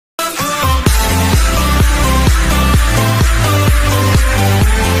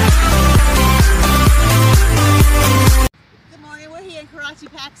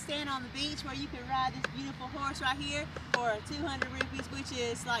where you can ride this beautiful horse right here for 200 rupees, which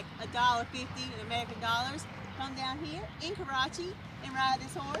is like $1.50 in American dollars. Come down here in Karachi and ride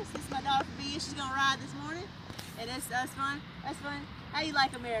this horse. This is my daughter Fabia. She's gonna ride this morning, and that's fun. That's fun. How you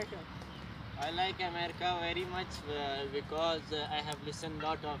like America? I like America very much because I have listened a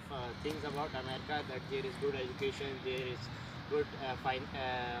lot of things about America, that there is good education, there is good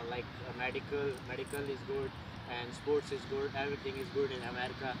medical is good, and sports is good, everything is good in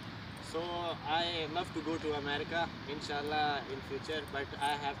America. So I love to go to America, inshallah, in future, but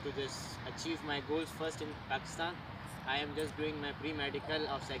I have to just achieve my goals first in Pakistan. I am just doing my pre-medical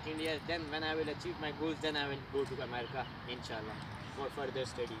of second year, then when I will achieve my goals, then I will go to America, inshallah, for further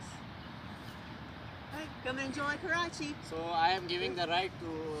studies. Right, come and enjoy Karachi. So I am giving the ride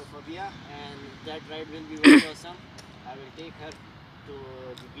to Fabia, and that ride will be very awesome. I will take her to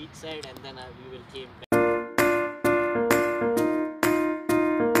the beach side, and then we will came back.